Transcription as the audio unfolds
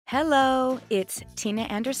Hello, it's Tina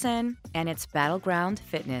Anderson, and it's Battleground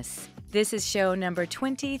Fitness. This is show number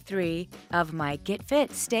 23 of my Get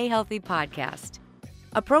Fit, Stay Healthy podcast,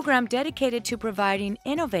 a program dedicated to providing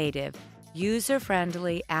innovative,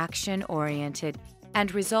 user-friendly, action-oriented,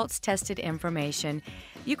 and results-tested information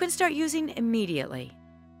you can start using immediately.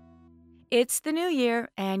 It's the new year,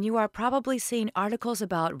 and you are probably seeing articles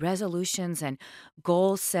about resolutions and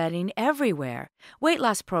goal setting everywhere. Weight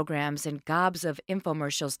loss programs and gobs of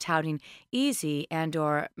infomercials touting easy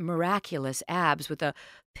and/or miraculous abs with a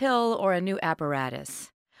pill or a new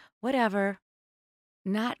apparatus. Whatever.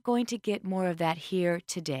 Not going to get more of that here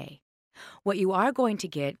today. What you are going to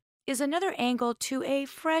get is another angle to a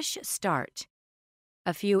fresh start.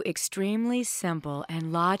 A few extremely simple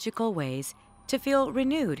and logical ways to feel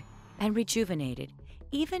renewed and rejuvenated,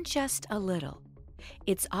 even just a little.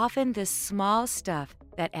 It's often the small stuff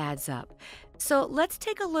that adds up. So let's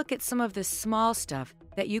take a look at some of the small stuff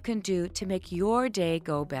that you can do to make your day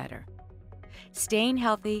go better. Staying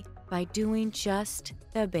healthy by doing just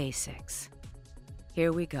the basics.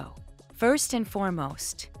 Here we go. First and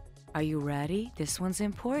foremost, are you ready? This one's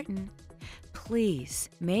important. Please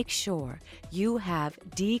make sure you have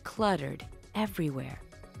decluttered everywhere.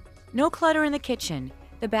 No clutter in the kitchen,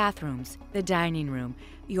 the bathrooms, the dining room,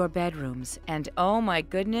 your bedrooms, and oh my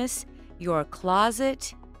goodness, your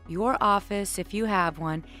closet, your office if you have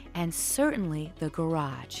one, and certainly the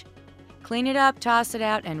garage. Clean it up, toss it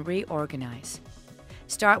out, and reorganize.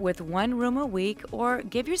 Start with one room a week or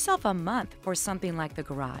give yourself a month for something like the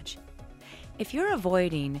garage. If you're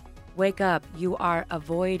avoiding, wake up, you are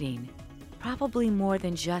avoiding probably more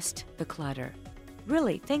than just the clutter.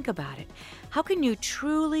 Really, think about it. How can you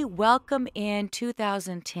truly welcome in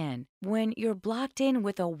 2010 when you're blocked in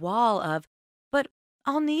with a wall of, but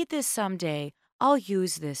I'll need this someday, I'll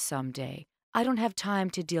use this someday, I don't have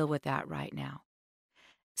time to deal with that right now?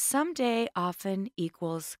 Someday often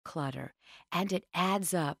equals clutter, and it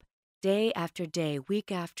adds up day after day,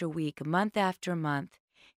 week after week, month after month,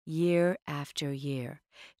 year after year.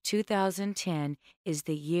 2010 is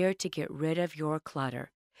the year to get rid of your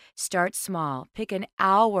clutter. Start small. Pick an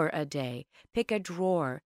hour a day. Pick a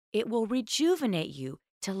drawer. It will rejuvenate you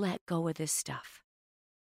to let go of this stuff.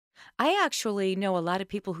 I actually know a lot of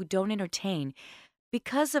people who don't entertain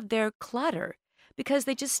because of their clutter, because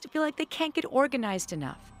they just feel like they can't get organized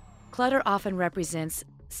enough. Clutter often represents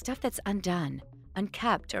stuff that's undone,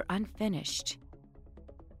 unkept, or unfinished.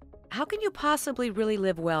 How can you possibly really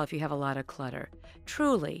live well if you have a lot of clutter?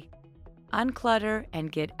 Truly, unclutter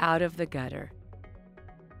and get out of the gutter.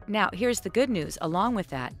 Now, here's the good news. Along with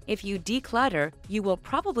that, if you declutter, you will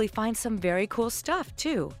probably find some very cool stuff,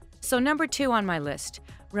 too. So number 2 on my list,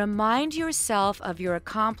 remind yourself of your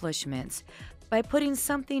accomplishments by putting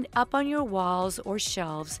something up on your walls or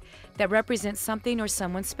shelves that represents something or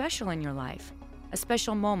someone special in your life. A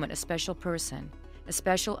special moment, a special person, a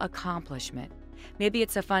special accomplishment. Maybe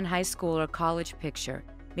it's a fun high school or college picture.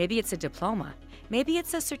 Maybe it's a diploma. Maybe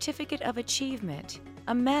it's a certificate of achievement,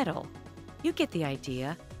 a medal. You get the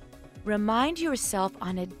idea. Remind yourself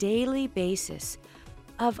on a daily basis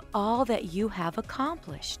of all that you have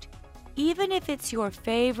accomplished, even if it's your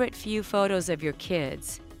favorite few photos of your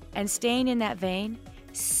kids. And staying in that vein,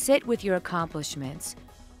 sit with your accomplishments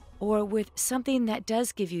or with something that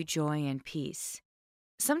does give you joy and peace.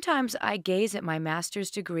 Sometimes I gaze at my master's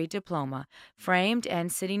degree diploma, framed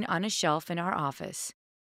and sitting on a shelf in our office.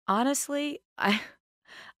 Honestly, I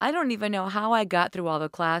don't even know how I got through all the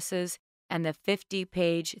classes and the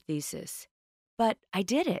 50-page thesis. But I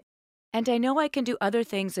did it, and I know I can do other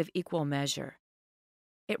things of equal measure.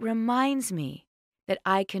 It reminds me that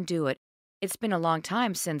I can do it. It's been a long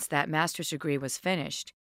time since that master's degree was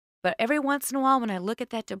finished. But every once in a while when I look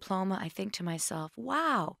at that diploma, I think to myself,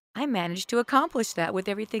 wow, I managed to accomplish that with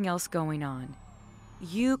everything else going on.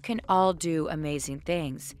 You can all do amazing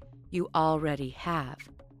things. You already have.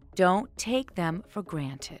 Don't take them for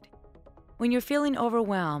granted. When you're feeling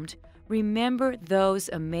overwhelmed, remember those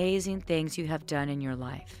amazing things you have done in your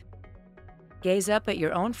life. Gaze up at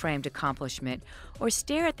your own framed accomplishment or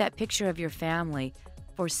stare at that picture of your family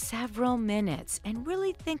for several minutes and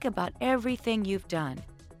really think about everything you've done.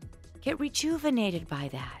 Get rejuvenated by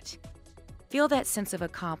that. Feel that sense of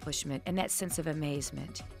accomplishment and that sense of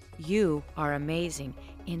amazement. You are amazing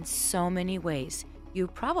in so many ways.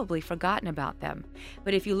 You've probably forgotten about them.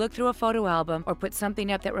 But if you look through a photo album or put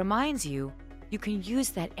something up that reminds you, you can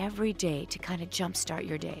use that every day to kind of jumpstart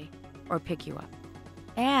your day or pick you up.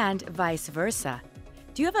 And vice versa.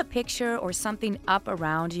 Do you have a picture or something up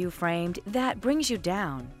around you framed that brings you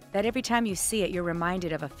down? That every time you see it, you're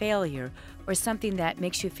reminded of a failure or something that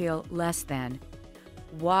makes you feel less than?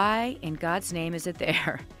 Why in God's name is it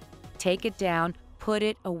there? Take it down, put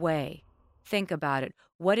it away. Think about it.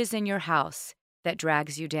 What is in your house that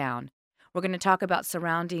drags you down? We're going to talk about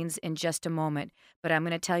surroundings in just a moment, but I'm going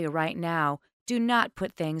to tell you right now, do not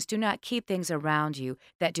keep things around you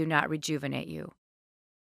that do not rejuvenate you.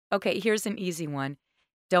 Okay, here's an easy one.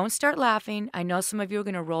 Don't start laughing. I know some of you are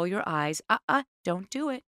going to roll your eyes. Don't do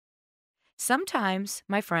it. Sometimes,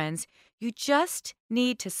 my friends, you just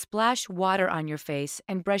need to splash water on your face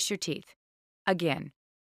and brush your teeth. Again.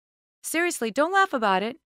 Seriously, don't laugh about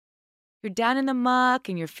it. You're down in the muck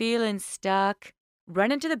and you're feeling stuck.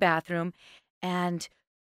 Run into the bathroom and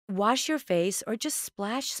wash your face or just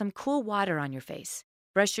splash some cool water on your face.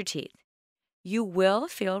 Brush your teeth. You will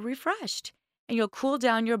feel refreshed and you'll cool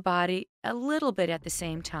down your body a little bit at the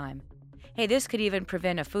same time. Hey, this could even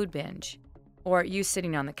prevent a food binge or you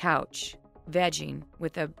sitting on the couch, vegging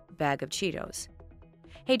with a bag of Cheetos.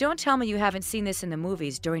 Hey, don't tell me you haven't seen this in the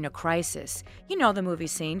movies during a crisis. You know the movie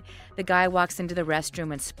scene. The guy walks into the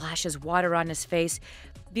restroom and splashes water on his face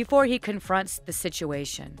before he confronts the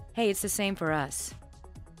situation. Hey, it's the same for us.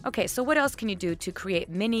 Okay, so what else can you do to create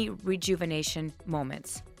mini rejuvenation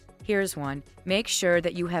moments? Here's one. Make sure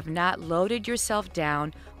that you have not loaded yourself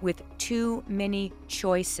down with too many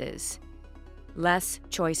choices. Less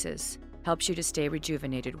choices helps you to stay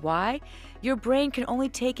rejuvenated. Why? Your brain can only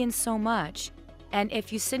take in so much. And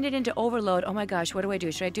if you send it into overload, oh my gosh, what do I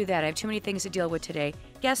do? Should I do that? I have too many things to deal with today.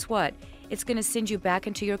 Guess what? It's going to send you back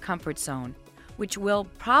into your comfort zone, which will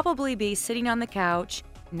probably be sitting on the couch,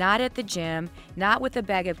 not at the gym, not with a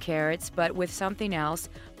bag of carrots, but with something else,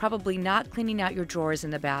 probably not cleaning out your drawers in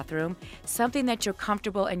the bathroom, something that you're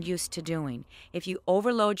comfortable and used to doing. If you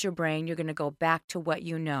overload your brain, you're going to go back to what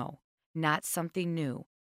you know, not something new.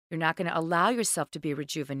 You're not going to allow yourself to be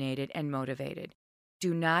rejuvenated and motivated.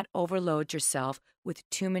 Do not overload yourself with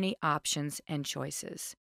too many options and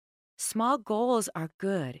choices. Small goals are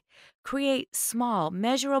good. Create small,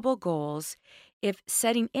 measurable goals if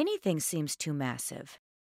setting anything seems too massive.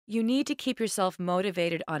 You need to keep yourself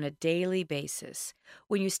motivated on a daily basis.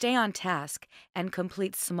 When you stay on task and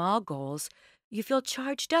complete small goals, you feel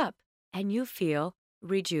charged up and you feel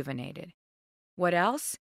rejuvenated. What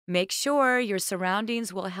else? Make sure your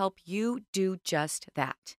surroundings will help you do just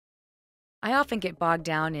that. I often get bogged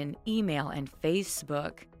down in email and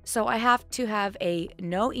Facebook, so I have to have a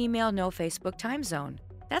no email, no Facebook time zone.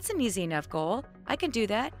 That's an easy enough goal. I can do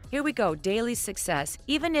that. Here we go, daily success.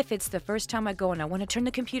 Even if it's the first time I go and I want to turn the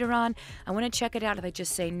computer on, I want to check it out, if I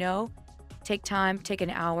just say no, take time, take an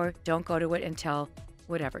hour, don't go to it until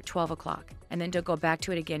 12 o'clock, and then don't go back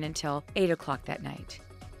to it again until 8 o'clock that night.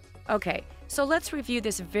 Okay, so let's review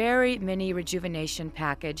this very mini rejuvenation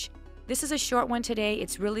package. This is a short one today.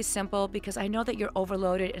 It's really simple because I know that you're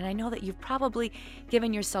overloaded and I know that you've probably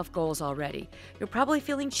given yourself goals already. You're probably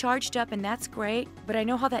feeling charged up and that's great, but I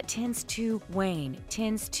know how that tends to wane,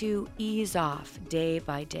 tends to ease off day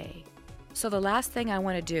by day. So the last thing I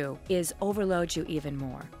want to do is overload you even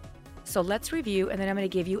more. So let's review and then I'm going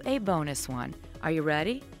to give you a bonus one. Are you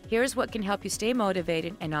ready? Here's what can help you stay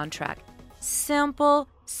motivated and on track. Simple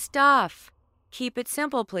stuff. Keep it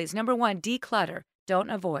simple, please. Number 1, declutter. Don't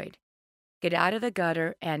avoid. Get out of the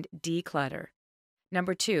gutter and declutter.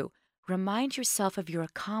 Number 2, remind yourself of your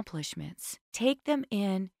accomplishments. Take them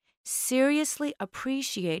in. Seriously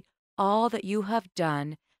appreciate all that you have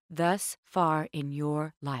done thus far in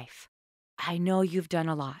your life. I know you've done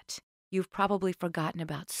a lot. You've probably forgotten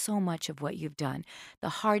about so much of what you've done. The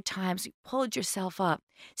hard times, you pulled yourself up,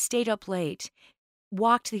 stayed up late,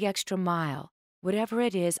 walked the extra mile. Whatever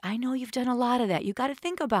it is, I know you've done a lot of that. You got to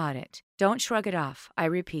think about it. Don't shrug it off. I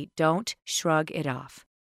repeat, don't shrug it off.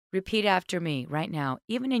 Repeat after me right now,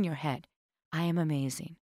 even in your head. I am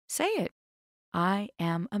amazing. Say it. I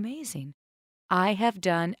am amazing. I have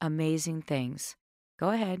done amazing things. Go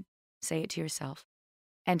ahead. Say it to yourself.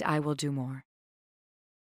 And I will do more.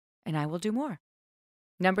 And I will do more.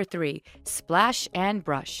 Number 3, splash and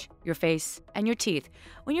brush your face and your teeth.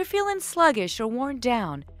 When you're feeling sluggish or worn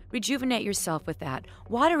down, rejuvenate yourself with that.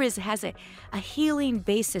 Water has a healing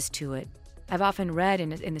basis to it. I've often read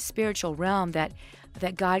in the spiritual realm that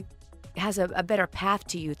God has a better path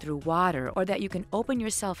to you through water, or that you can open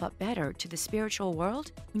yourself up better to the spiritual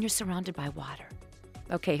world when you're surrounded by water.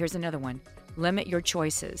 Okay, here's another one. Limit your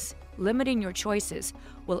choices. Limiting your choices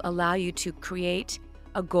will allow you to create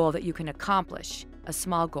a goal that you can accomplish, a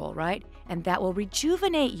small goal, right? And that will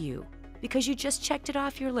rejuvenate you because you just checked it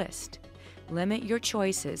off your list. Limit your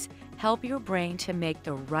choices. Help your brain to make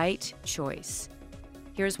the right choice.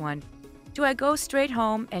 Here's one. Do I go straight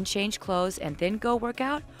home and change clothes and then go work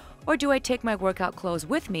out? Or do I take my workout clothes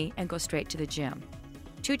with me and go straight to the gym?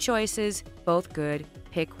 2 choices, both good.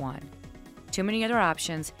 Pick one. Too many other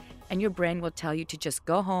options, and your brain will tell you to just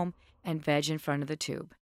go home and veg in front of the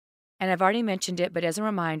tube. And I've already mentioned it, but as a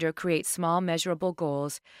reminder, create small measurable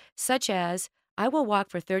goals, such as I will walk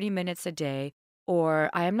for 30 minutes a day, or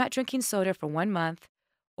I am not drinking soda for 1 month,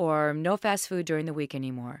 or no fast food during the week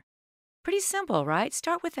anymore. Pretty simple, right?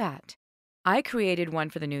 Start with that. I created one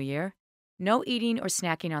for the new year. No eating or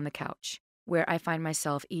snacking on the couch, where I find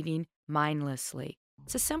myself eating mindlessly.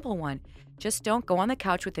 It's a simple one. Just don't go on the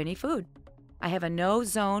couch with any food. I have a no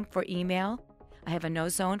zone for email. I have a no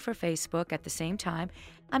zone for Facebook at the same time.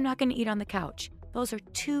 I'm not going to eat on the couch. Those are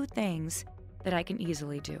 2 things that I can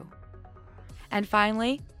easily do. And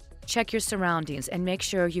finally, check your surroundings and make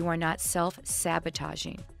sure you are not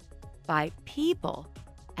self-sabotaging by people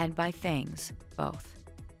and by things, both.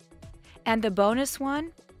 And the bonus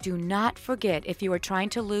one, do not forget, if you are trying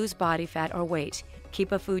to lose body fat or weight,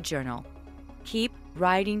 keep a food journal. Keep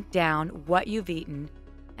writing down what you've eaten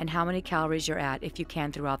and how many calories you're at if you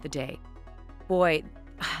can throughout the day. Boy,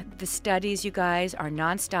 the studies, you guys, are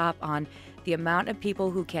nonstop on the amount of people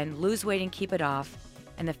who can lose weight and keep it off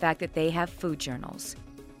and the fact that they have food journals.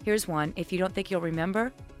 Here's one. If you don't think you'll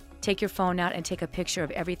remember, take your phone out and take a picture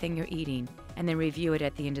of everything you're eating and then review it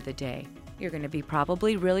at the end of the day. You're going to be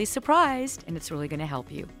probably really surprised, and it's really going to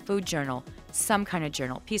help you. Food journal, some kind of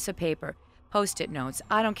journal, piece of paper, Post-it notes,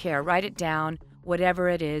 I don't care, write it down, whatever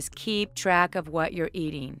it is, keep track of what you're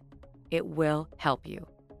eating. It will help you.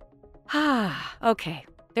 Okay,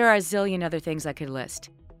 there are a zillion other things I could list.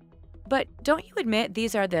 But don't you admit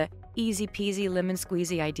these are the easy peasy lemon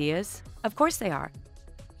squeezy ideas? Of course they are.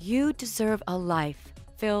 You deserve a life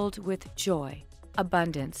filled with joy,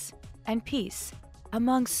 abundance, and peace,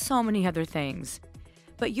 among so many other things.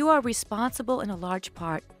 But you are responsible in a large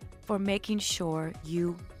part for making sure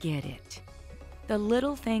you get it. The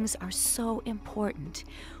little things are so important.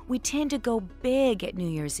 We tend to go big at New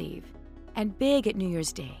Year's Eve and big at New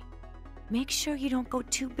Year's Day. Make sure you don't go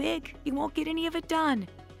too big. You won't get any of it done.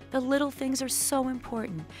 The little things are so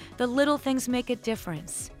important. The little things make a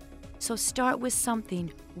difference. So start with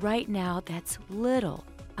something right now that's little.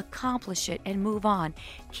 Accomplish it and move on.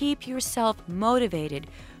 Keep yourself motivated.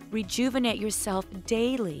 Rejuvenate yourself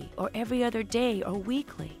daily or every other day or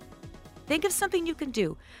weekly. Think of something you can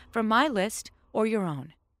do from my list or your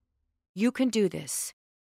own. You can do this.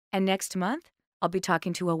 And next month, I'll be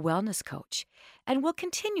talking to a wellness coach, and we'll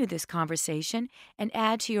continue this conversation and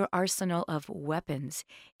add to your arsenal of weapons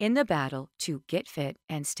in the battle to get fit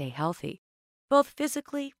and stay healthy, both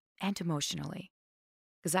physically and emotionally.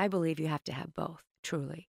 Because I believe you have to have both,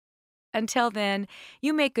 truly. Until then,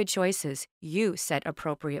 you make good choices. You set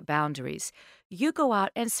appropriate boundaries. You go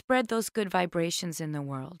out and spread those good vibrations in the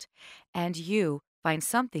world. And you find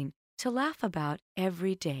something to laugh about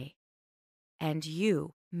every day. And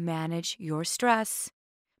you manage your stress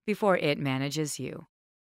before it manages you.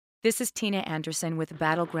 This is Tina Anderson with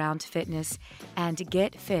Battleground Fitness and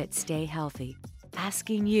Get Fit, Stay Healthy,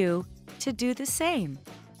 asking you to do the same.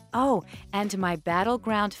 Oh, and my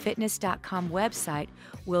battlegroundfitness.com website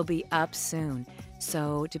will be up soon.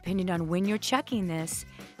 So depending on when you're checking this,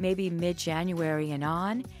 maybe mid-January and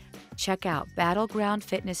on, check out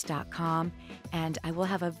battlegroundfitness.com, and I will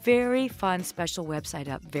have a very fun special website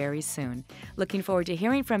up very soon. Looking forward to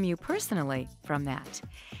hearing from you personally from that.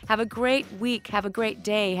 Have a great week, have a great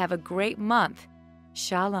day, have a great month.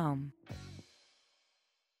 Shalom.